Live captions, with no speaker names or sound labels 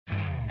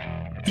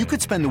You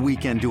could spend the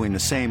weekend doing the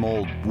same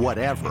old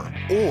whatever,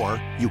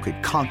 or you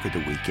could conquer the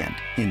weekend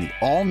in the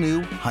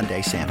all-new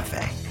Hyundai Santa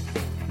Fe.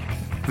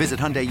 Visit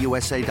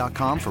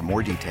HyundaiUSA.com for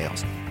more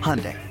details.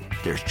 Hyundai,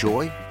 there's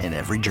joy in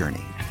every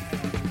journey.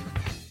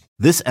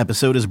 This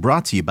episode is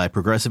brought to you by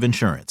Progressive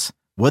Insurance.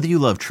 Whether you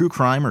love true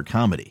crime or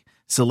comedy,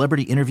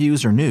 celebrity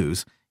interviews or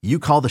news, you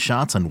call the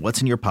shots on what's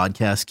in your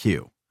podcast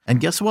queue. And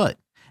guess what?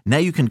 Now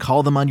you can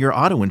call them on your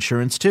auto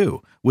insurance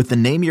too with the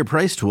Name Your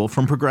Price tool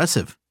from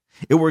Progressive.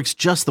 It works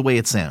just the way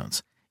it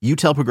sounds. You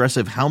tell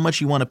Progressive how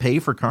much you want to pay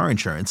for car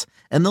insurance,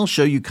 and they'll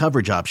show you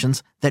coverage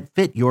options that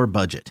fit your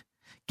budget.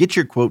 Get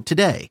your quote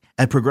today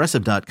at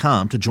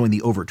Progressive.com to join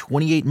the over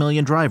 28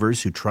 million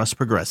drivers who trust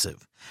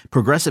Progressive.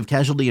 Progressive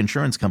Casualty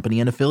Insurance Company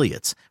and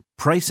Affiliates.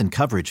 Price and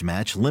coverage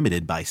match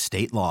limited by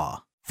state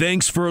law.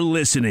 Thanks for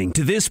listening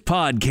to this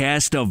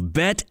podcast of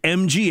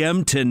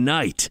BetMGM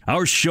Tonight.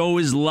 Our show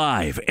is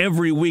live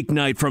every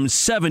weeknight from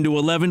 7 to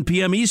 11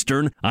 p.m.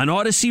 Eastern on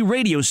Odyssey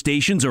radio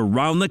stations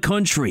around the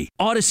country,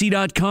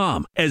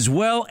 Odyssey.com, as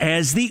well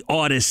as the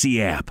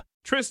Odyssey app.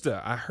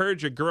 Trista, I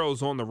heard your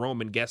girl's on the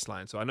Roman guest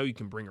line, so I know you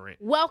can bring her in.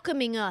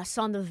 Welcoming us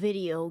on the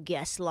video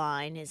guest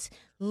line is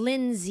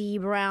Lindsey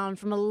Brown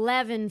from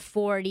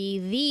 1140,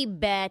 The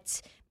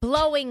Bet,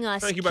 blowing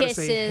us Thank you kisses.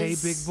 about to say, hey,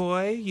 big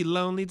boy, you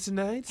lonely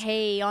tonight?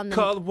 Hey, on the...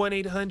 Call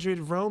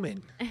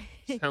 1-800-ROMAN.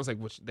 Sounds like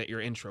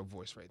your intro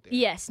voice right there.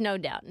 Yes, no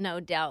doubt, no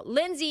doubt.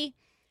 Lindsey,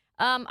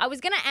 I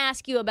was going to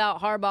ask you about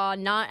Harbaugh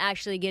not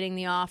actually getting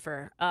the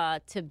offer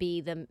to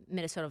be the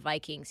Minnesota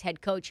Vikings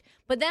head coach,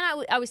 but then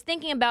I was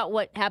thinking about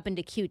what happened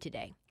to Q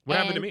today. What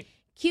happened to me?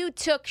 Q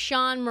took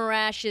Sean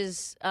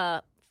Marash's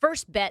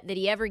first bet that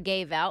he ever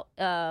gave out.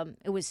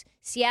 It was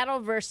Seattle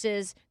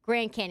versus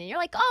Grand Canyon. You're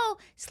like, oh,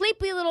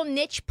 sleepy little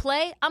niche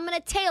play. I'm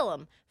going to tail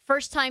him.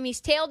 First time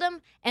he's tailed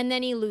him, and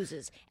then he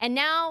loses. And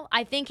now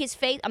I think his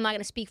faith, I'm not going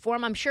to speak for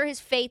him, I'm sure his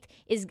faith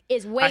is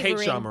wavering. I hate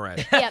Sean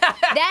Marash. Yeah,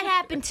 that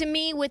happened to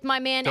me with my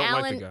man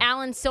Don't like the guy.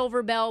 Alan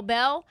Silverbell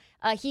Bell.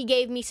 He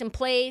gave me some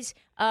plays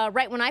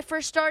right when I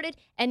first started,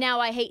 and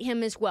now I hate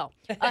him as well.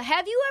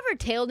 Have you ever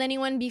tailed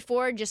anyone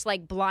before, just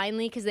like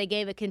blindly because they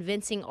gave a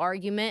convincing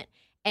argument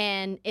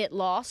and it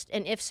lost?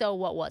 And if so,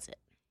 what was it?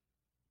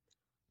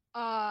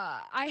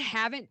 I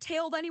haven't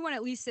tailed anyone,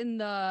 at least in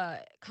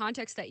the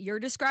context that you're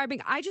describing.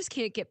 I just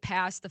can't get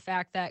past the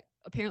fact that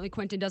apparently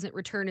Quentin doesn't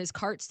return his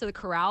carts to the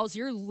corrals.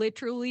 You're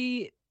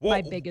literally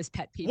my biggest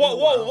pet peeve.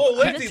 Whoa,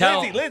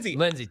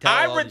 Lindsey.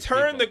 I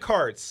return the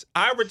carts.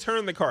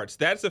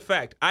 That's a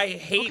fact. I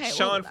hate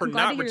Sean for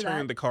not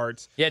returning the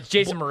carts. Yeah, it's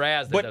Jason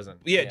Mraz that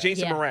doesn't. Yeah,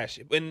 Jason Marash.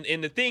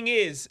 And the thing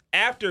is,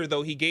 after,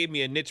 though, he gave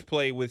me a niche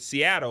play with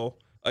Seattle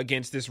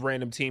against this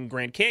random team,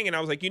 Grand Canyon, I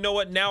was like, you know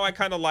what? Now I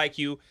kind of like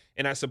you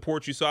and I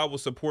support you, so I will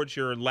support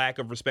your lack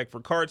of respect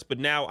for carts. But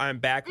now I'm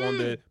back on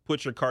the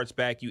put your carts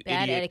back, you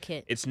Bad idiot.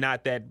 etiquette. It's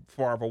not that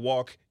far of a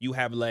walk. You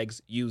have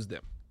legs. Use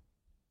them.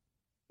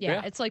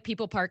 Yeah, it's like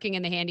people parking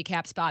in the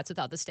handicap spots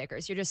without the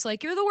stickers. You're just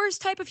like, you're the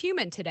worst type of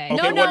human today.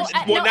 Okay, now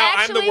I'm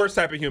actually, the worst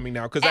type of human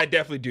now because I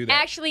definitely do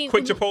that. Actually,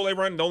 quick Chipotle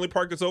run, the only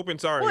park that's open.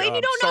 Sorry. Well, and you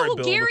don't know who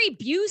Bill. Gary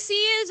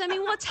Busey is? I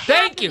mean, what's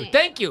happening?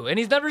 Thank you. And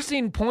he's never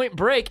seen Point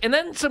Break. And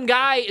then some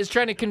guy is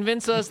trying to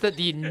convince us that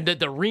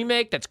the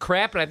remake that's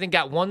crap and I think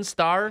got 1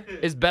 star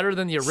is better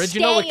than the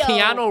original with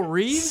Keanu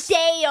Reeves.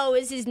 Steo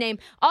is his name.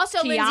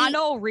 Also,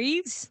 Keanu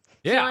Reeves?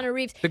 Yeah, Keanu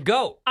Reeves. The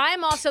GOAT.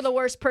 I'm also the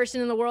worst person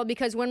in the world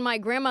because when my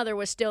grandmother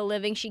was still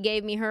living, she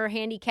gave me her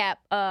handicap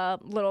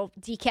little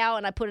decal,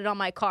 and I put it on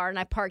my car, and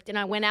I parked, and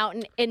I went out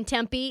in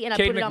Tempe, and I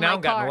put it on my car.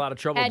 Cade McNown got in a lot of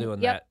trouble doing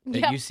that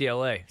at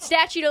UCLA.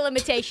 Statute of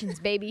limitations,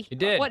 baby. He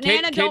did. What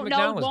Nana don't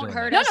know won't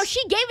hurt us. No,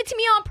 she gave it to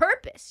me on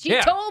purpose. She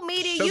told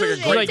me to use like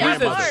it. a great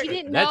grandmother. She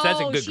didn't know. That's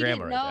a good She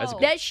grammar. didn't That's know.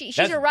 good. She's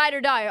a ride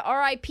or die.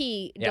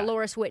 R.I.P.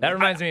 Dolores Whitney. That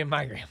reminds me of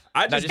my grandma.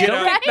 I just get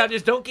out.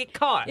 Just don't get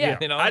caught. Yeah.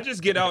 You know? I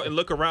just get out and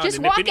look around. Just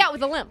and walk out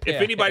with a limp. If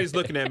anybody's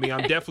looking at me,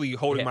 I'm definitely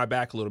holding my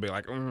back a little bit,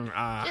 like,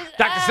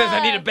 Doctor says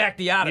I need to back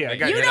the out of Yeah, it.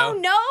 You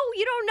don't know?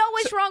 You don't know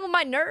what's wrong with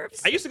my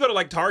nerves? I used to go to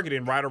like Target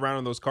and ride around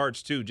on those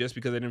carts too, just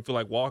because I didn't feel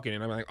like walking.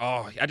 And I'm like,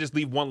 oh, I just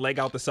leave one leg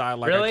out the side,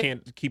 like Really? I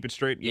can't keep it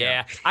straight.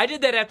 Yeah, I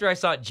did that after I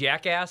saw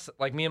Jackass.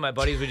 Like me and my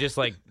buddies would just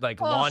like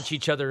launch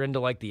each other into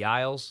like the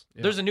aisles.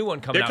 Yeah. There's a new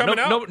one coming They're out. coming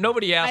out?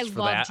 Nobody asked I for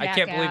love that. I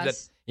can't believe that.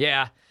 Jackass.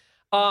 Yeah.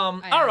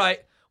 All right.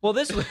 Well,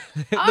 this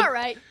All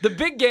right. The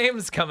big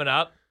game's coming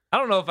up. I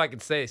don't know if I can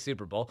say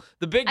Super Bowl.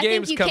 The big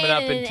game's coming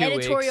up in 2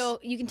 weeks.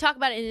 You can talk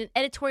about it in an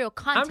editorial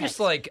context. I'm just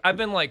like, I've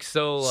been like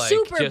so like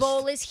Super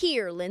Bowl is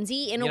here,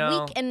 Lindsey, in a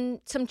know, week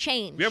and some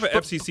change. We have an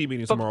FCC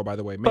meeting tomorrow, by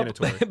the way,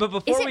 mandatory. But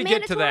before it we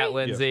get to that,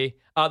 mandatory? Lindsey,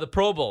 the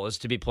Pro Bowl is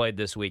to be played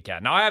this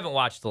weekend. Now, I haven't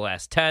watched the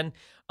last 10,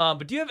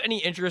 but do you have any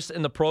interest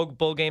in the Pro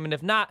Bowl game? And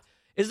if not,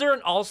 is there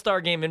an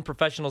all-star game in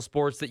professional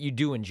sports that you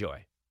do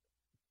enjoy?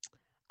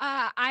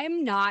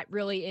 I'm not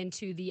really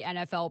into the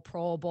NFL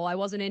Pro Bowl. I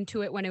wasn't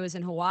into it when it was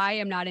in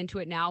Hawaii. I'm not into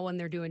it now when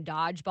they're doing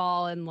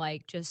dodgeball and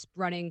like just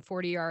running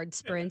 40-yard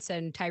sprints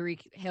and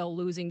Tyreek Hill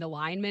losing the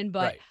lineman.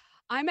 But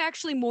I'm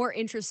actually more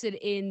interested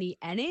in the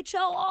NHL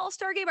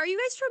All-Star game. Are you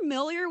guys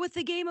familiar with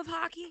the game of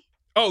hockey?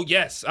 Oh,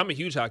 yes. I'm a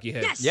huge hockey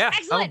head. Yes. Yeah,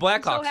 Excellent. I'm a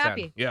Blackhawks so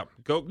happy. fan. Yeah.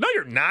 Go. No,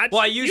 you're not.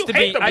 Well, I used to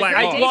hate be. the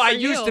Blackhawks. I for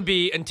used you. to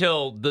be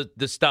until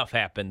the stuff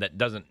happened.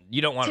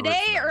 You don't want to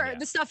Today or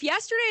the stuff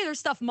yesterday or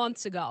stuff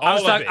months ago?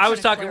 All of it. I was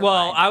Just talking. clarify.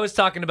 Well, I was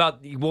talking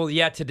about. Well,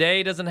 yeah,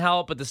 today doesn't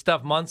help, but the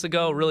stuff months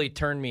ago really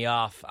turned me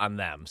off on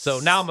them. So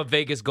now I'm a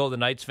Vegas Golden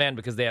Knights fan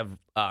because they have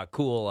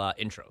cool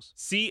intros.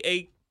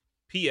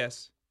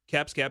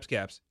 CAPS.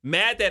 Caps.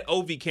 Mad that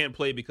Ovi can't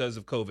play because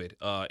of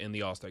COVID in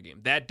the All-Star game.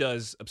 That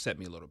does upset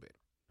me a little bit.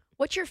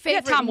 What's your We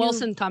favorite? got Tom new-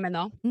 Wilson coming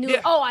though. New,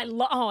 Yeah.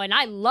 and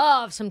I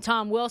love some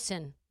Tom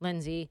Wilson,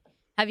 Lindsay.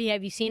 Have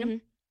you seen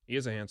him? He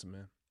is a handsome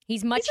man.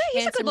 He's much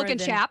He's a handsomer good-looking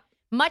than, chap.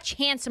 Much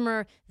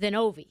handsomer than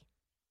Ovi.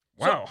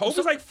 Wow.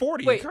 Ovi's like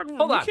 40. wait, You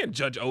hold on. can't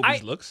judge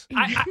Ovi's looks.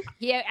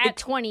 Yeah, at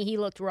 20 he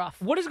looked rough.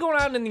 What is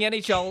going on in the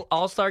NHL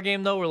All-Star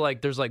game though? Where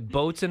like there's like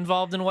boats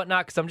involved and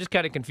whatnot? Because I'm just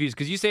kind of confused.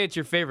 Because you say it's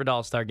your favorite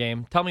All-Star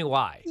game. Tell me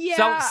why.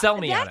 Yeah, Sell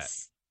me on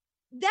it.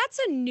 That's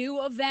a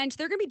new event.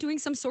 They're going to be doing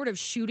some sort of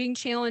shooting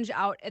challenge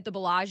out at the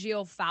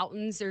Bellagio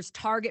fountains. There's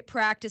target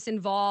practice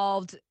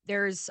involved.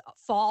 There's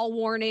fall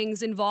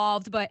warnings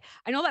involved. But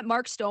I know that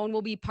Mark Stone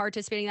will be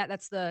participating in that.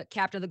 That's the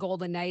captain of the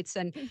Golden Knights.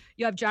 And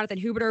you have Jonathan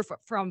Huberter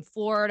from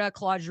Florida,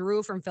 Claude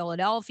Giroux from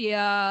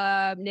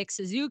Philadelphia, Nick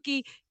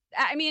Suzuki.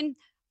 I mean,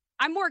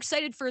 I'm more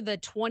excited for the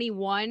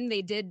 21.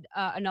 They did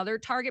another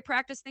target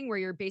practice thing where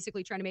you're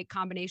basically trying to make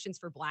combinations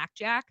for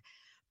blackjack.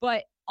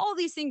 But all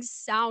these things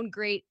sound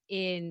great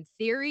in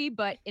theory,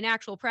 but in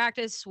actual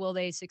practice, will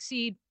they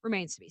succeed?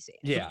 Remains to be seen.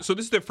 Yeah. So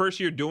this is their first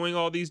year doing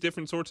all these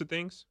different sorts of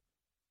things?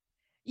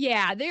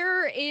 Yeah,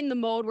 they're in the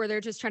mode where they're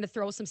just trying to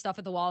throw some stuff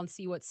at the wall and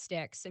see what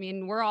sticks. I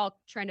mean, we're all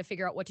trying to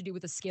figure out what to do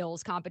with the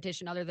skills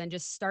competition other than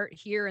just start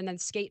here and then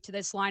skate to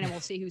this line and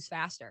we'll see who's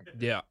faster.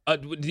 Yeah.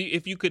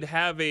 If you could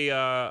have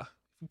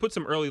put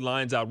some early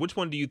lines out, which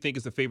one do you think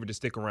is the favorite to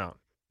stick around?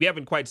 We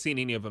haven't quite seen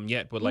any of them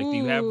yet, but like, do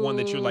you have one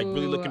that you're like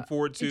really looking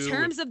forward to? In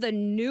terms of the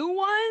new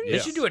ones? They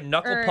should do a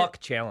knuckle puck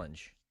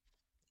challenge.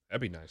 That'd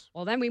be nice.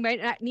 Well, then we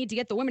might not need to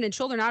get the women and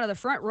children out of the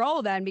front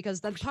row then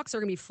because the pucks are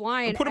going to be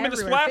flying. Put them in the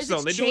everywhere. splash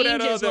zone. They Physics do it at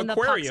changes the when the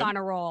puck's aquarium. on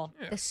a roll.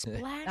 The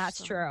splash. That's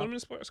zone. true. Put them in the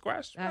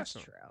splash That's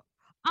zone. true.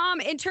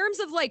 In terms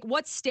of like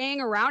what's staying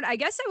around, I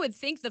guess I would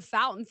think the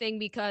fountain thing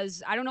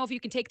because I don't know if you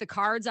can take the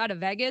cards out of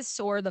Vegas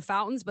or the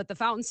fountains, but the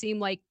fountains seem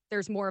like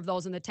there's more of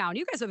those in the town.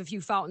 You guys have a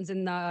few fountains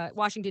in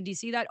Washington,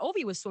 D.C. that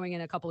Ovi was swimming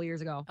in a couple of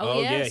years ago. Oh,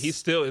 yeah, yes.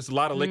 it's a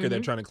lot of liquor they're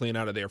Mhm. trying to clean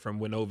out of there from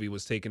when Ovi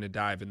was taking a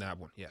dive in that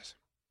one. Yes.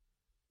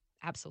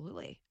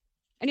 Absolutely.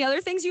 Any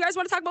other things you guys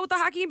want to talk about with the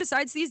hockey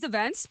besides these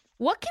events?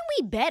 What can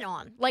we bet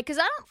on? Like, because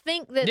I don't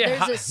think that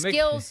Yeah, there's a make-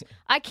 skills.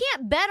 I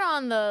can't bet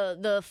on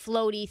the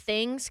floaty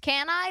things,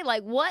 can I?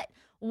 Like,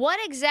 what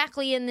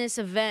exactly in this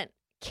event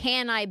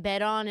can I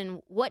bet on,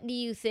 and what do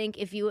you think,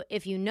 if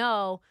you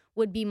know,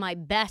 would be my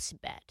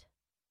best bet?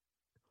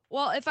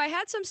 Well, if I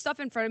had some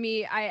stuff in front of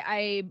me,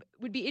 I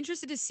would be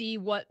interested to see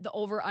what the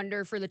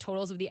over-under for the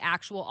totals of the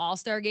actual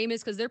All-Star game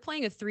is because they're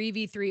playing a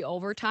 3v3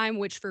 overtime,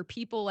 which for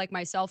people like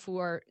myself who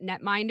are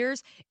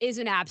netminders is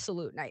an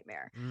absolute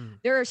nightmare.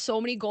 There are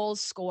so many goals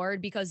scored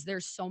because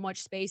there's so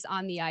much space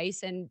on the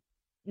ice and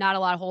not a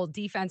lot of whole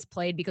defense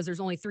played because there's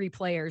only 3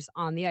 players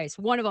on the ice.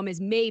 One of them is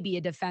maybe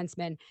a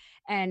defenseman.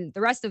 And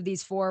the rest of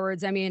these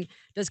forwards, I mean,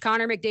 does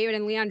Connor McDavid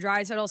and Leon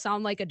Draisaitl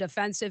sound like a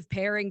defensive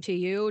pairing to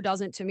you?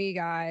 Doesn't to me,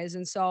 guys.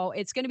 And so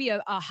it's going to be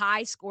a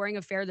high scoring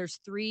affair. There's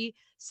 3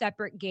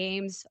 separate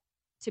games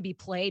to be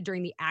played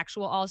during the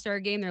actual All-Star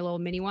game. They're little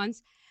mini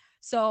ones.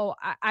 So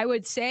I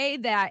would say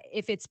that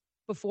if it's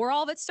before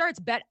all of it starts,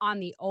 bet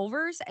on the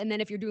overs. And then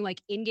if you're doing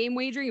like in-game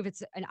wagering, if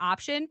it's an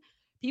option,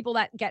 people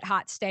that get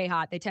hot stay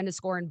hot. They tend to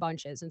score in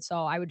bunches. And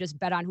so I would just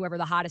bet on whoever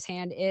the hottest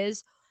hand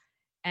is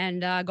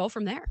and go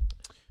from there.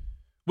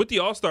 With the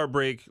All-Star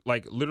break,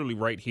 like literally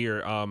right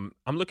here, I'm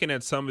looking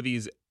at some of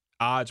these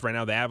odds right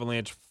now. The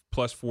Avalanche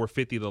plus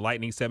 450, the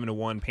Lightning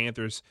 7-1,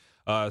 Panthers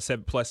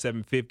 7 plus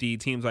 750,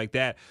 teams like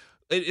that.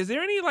 Is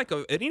there any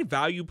any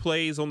value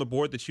plays on the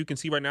board that you can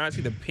see right now? I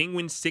see the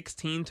Penguins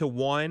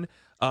 16-1.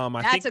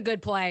 That's a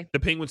good play. The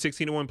Penguins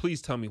 16-1.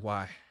 Please tell me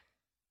why.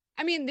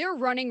 I mean, they're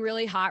running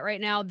really hot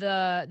right now.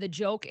 The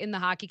joke in the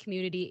hockey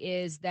community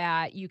is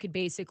that you could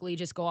basically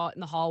just go out in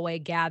the hallway,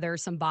 gather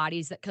some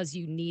bodies because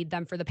you need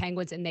them for the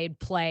Penguins, and they'd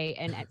play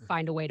and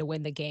find a way to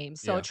win the game.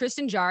 So Yeah.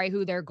 Tristan Jarry,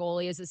 who their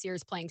goalie is this year,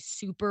 is playing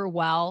super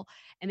well,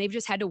 and they've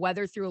just had to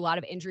weather through a lot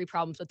of injury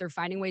problems, but they're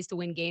finding ways to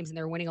win games, and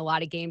they're winning a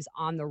lot of games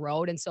on the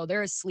road. And so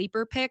they're a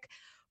sleeper pick,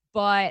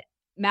 but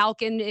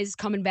Malkin is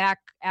coming back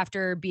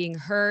after being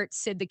hurt.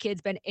 Sid the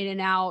Kid's been in and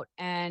out,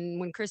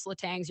 and when Chris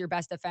Letang's your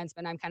best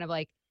defenseman, I'm kind of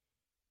like,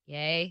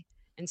 yay.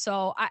 And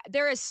so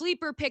they're a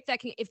sleeper pick that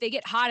can, if they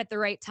get hot at the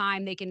right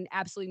time, they can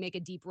absolutely make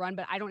a deep run,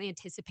 but I don't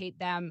anticipate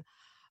them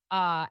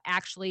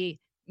actually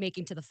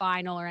making to the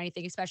final or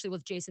anything, especially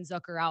with Jason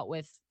Zucker out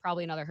with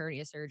probably another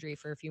hernia surgery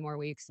for a few more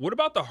weeks. What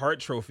about the Hart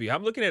Trophy?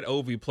 I'm looking at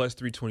Ovi plus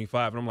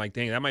 325, and I'm like,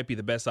 dang, that might be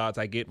the best odds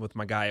I get with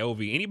my guy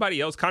Ovi.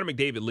 Anybody else? Connor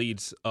McDavid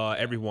leads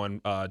everyone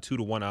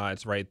 2-1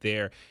 odds right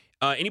there.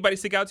 Anybody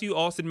stick out to you?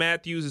 Austin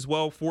Matthews as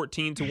well,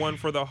 14-1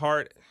 for the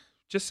Hart.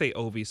 Just say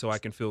Ovi so I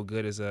can feel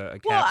good as a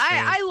Caps Well,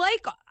 fan.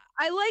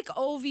 I like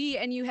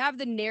Ovi, and you have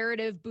the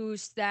narrative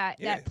boost that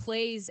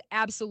plays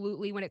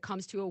absolutely when it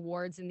comes to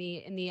awards in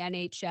the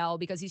NHL,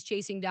 because he's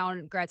chasing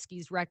down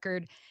Gretzky's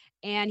record,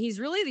 and he's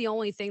really the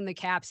only thing the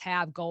Caps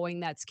have going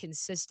that's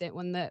consistent.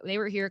 When they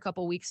were here a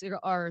couple weeks ago,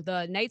 or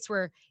the Knights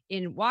were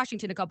in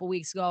Washington a couple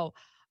weeks ago,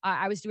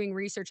 I was doing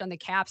research on the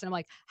Caps, and I'm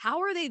like,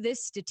 how are they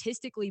this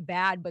statistically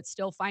bad but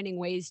still finding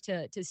ways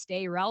to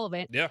stay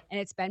relevant? Yeah.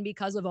 And it's been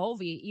because of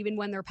Ovi, even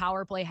when their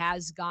power play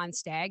has gone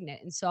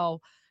stagnant. And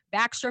so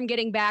Backstrom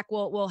getting back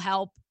will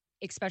help,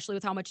 especially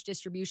with how much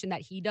distribution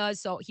that he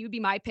does. So he would be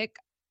my pick.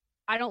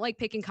 I don't like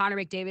picking Connor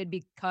McDavid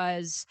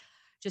because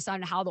just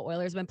on how the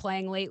Oilers have been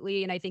playing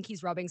lately, and I think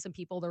he's rubbing some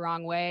people the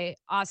wrong way.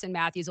 Austin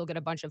Matthews will get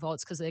a bunch of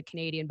votes because of the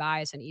Canadian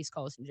bias and East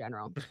Coast in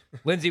general.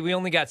 Lindsay, we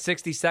only got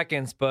 60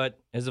 seconds, but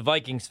as a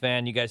Vikings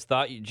fan, you guys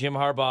thought you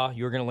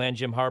were going to land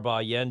Jim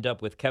Harbaugh. You end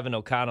up with Kevin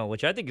O'Connell,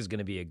 which I think is going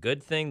to be a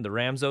good thing. The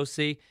Rams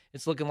OC,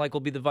 it's looking like will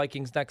be the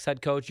Vikings' next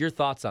head coach. Your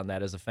thoughts on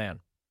that as a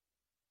fan?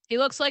 He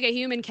looks like a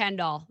human Ken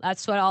doll.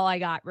 That's all I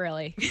got,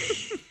 really.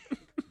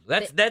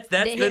 That's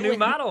the new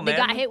model, man. They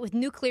got hit with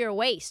nuclear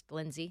waste,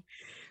 Lindsay.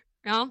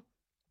 You know?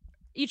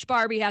 Each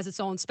Barbie has its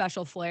own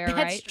special flair, right?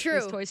 That's true.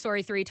 At least Toy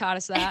Story 3 taught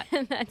us that.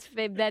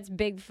 That's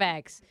big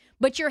facts.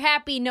 But you're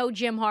happy no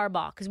Jim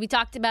Harbaugh, because we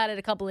talked about it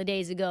a couple of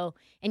days ago,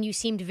 and you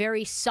seemed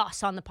very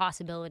sus on the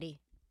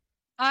possibility.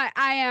 I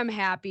am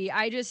happy.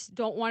 I just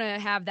don't want to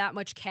have that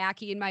much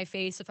khaki in my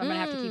face if I'm going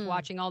to have to keep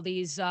watching all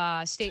these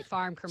State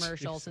Farm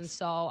commercials. And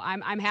so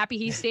I'm happy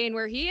he's staying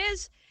where he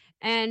is,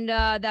 and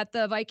that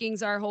the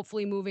Vikings are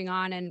hopefully moving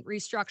on and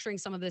restructuring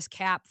some of this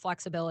cap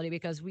flexibility,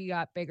 because we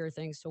got bigger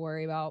things to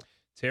worry about.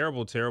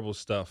 Terrible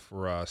stuff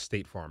for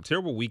State Farm.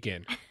 Terrible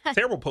weekend.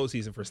 Terrible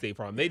postseason for State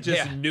Farm. They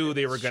just knew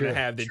they were going to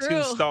have the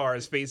two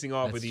stars facing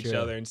off with each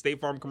other, and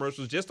State Farm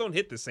commercials just don't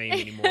hit the same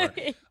anymore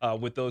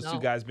with those two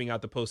guys being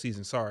out the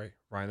postseason. Sorry,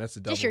 Ryan, that's a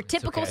double. Just your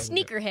typical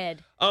sneakerhead.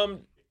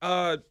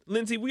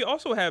 Lindsay, we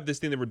also have this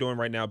thing that we're doing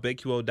right now.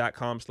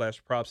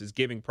 BetQL.com/props is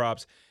giving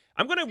props.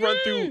 I'm going to run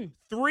through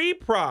 3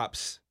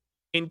 props.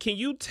 And can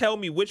you tell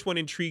me which one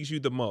intrigues you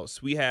the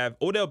most? We have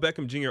Odell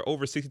Beckham Jr.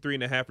 over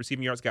 63.5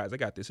 receiving yards. Guys, I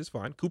got this. It's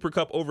fine. Cooper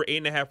Kupp over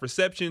 8.5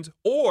 receptions,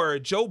 or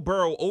Joe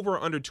Burrow over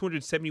under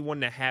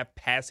 271.5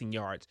 passing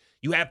yards.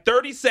 You have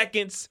 30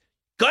 seconds.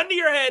 Gun to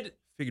your head,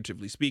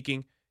 figuratively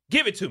speaking.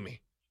 Give it to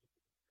me.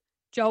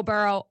 Joe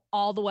Burrow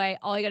all the way.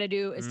 All you got to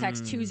do is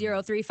text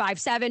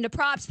 20357 to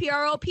props,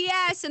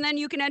 PROPS, and then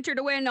you can enter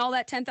to win all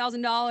that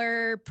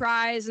 $10,000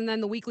 prize, and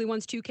then the weekly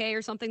one's $2K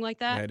or something like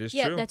that. That is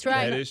true. That's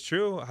right. That is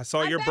true. I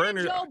saw your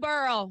burner. Joe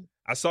Burrow.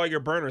 I saw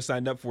your burner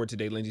signed up for it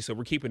today, Lindsay, so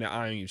we're keeping an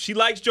eye on you. She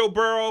likes Joe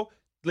Burrow.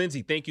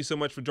 Lindsay, thank you so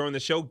much for joining the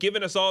show,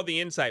 giving us all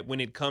the insight when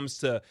it comes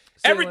to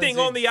everything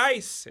on the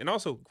ice. And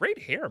also,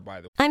 great hair,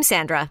 by the way. I'm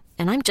Sandra,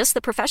 and I'm just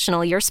the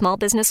professional your small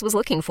business was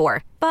looking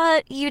for.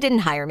 But you didn't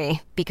hire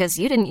me because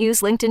you didn't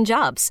use LinkedIn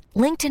Jobs.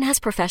 LinkedIn has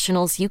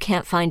professionals you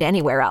can't find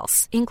anywhere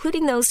else,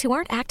 including those who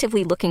aren't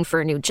actively looking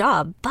for a new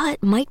job,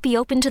 but might be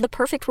open to the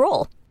perfect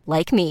role,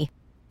 like me.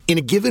 In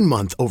a given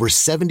month, over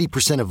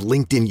 70% of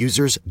LinkedIn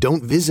users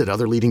don't visit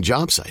other leading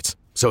job sites.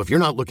 So if you're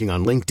not looking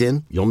on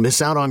LinkedIn, you'll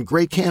miss out on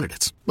great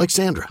candidates like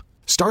Sandra.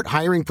 Start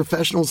hiring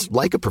professionals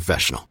like a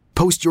professional.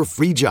 Post your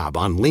free job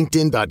on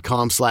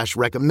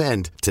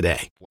linkedin.com/recommend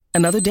today.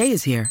 Another day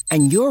is here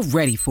and you're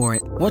ready for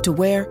it. What to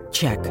wear?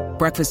 Check.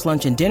 Breakfast,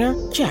 lunch, and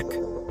dinner? Check.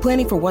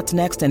 Planning for what's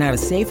next and how to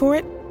save for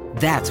it?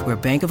 That's where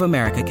Bank of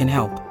America can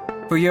help.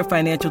 For your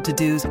financial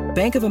to-dos,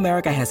 Bank of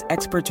America has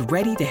experts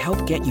ready to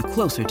help get you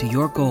closer to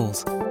your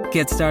goals.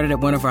 Get started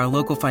at one of our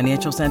local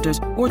financial centers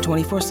or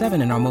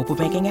 24/7 in our mobile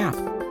banking app.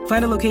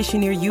 Find a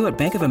location near you at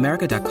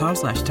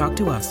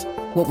bankofamerica.com/talktous.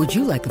 What would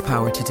you like the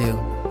power to do?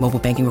 Mobile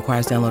banking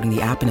requires downloading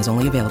the app and is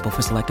only available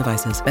for select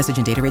devices. Message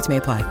and data rates may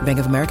apply. Bank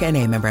of America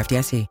NA, member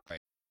FDIC.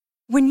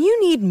 When you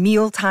need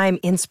mealtime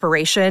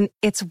inspiration,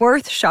 it's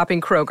worth shopping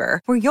Kroger,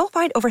 where you'll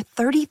find over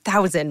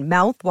 30,000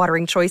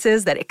 mouth-watering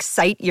choices that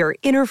excite your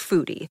inner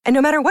foodie. And no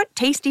matter what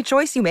tasty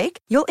choice you make,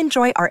 you'll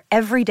enjoy our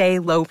everyday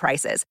low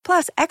prices,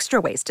 plus extra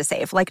ways to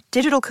save, like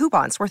digital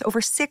coupons worth over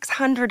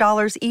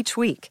 $600 each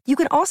week. You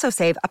can also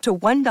save up to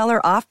 $1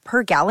 off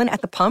per gallon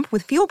at the pump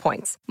with fuel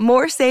points.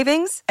 More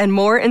savings and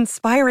more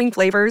inspiring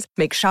flavors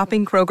make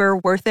shopping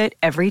Kroger worth it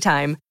every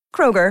time.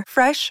 Kroger,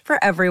 fresh for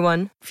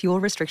everyone. Fuel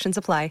restrictions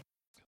apply.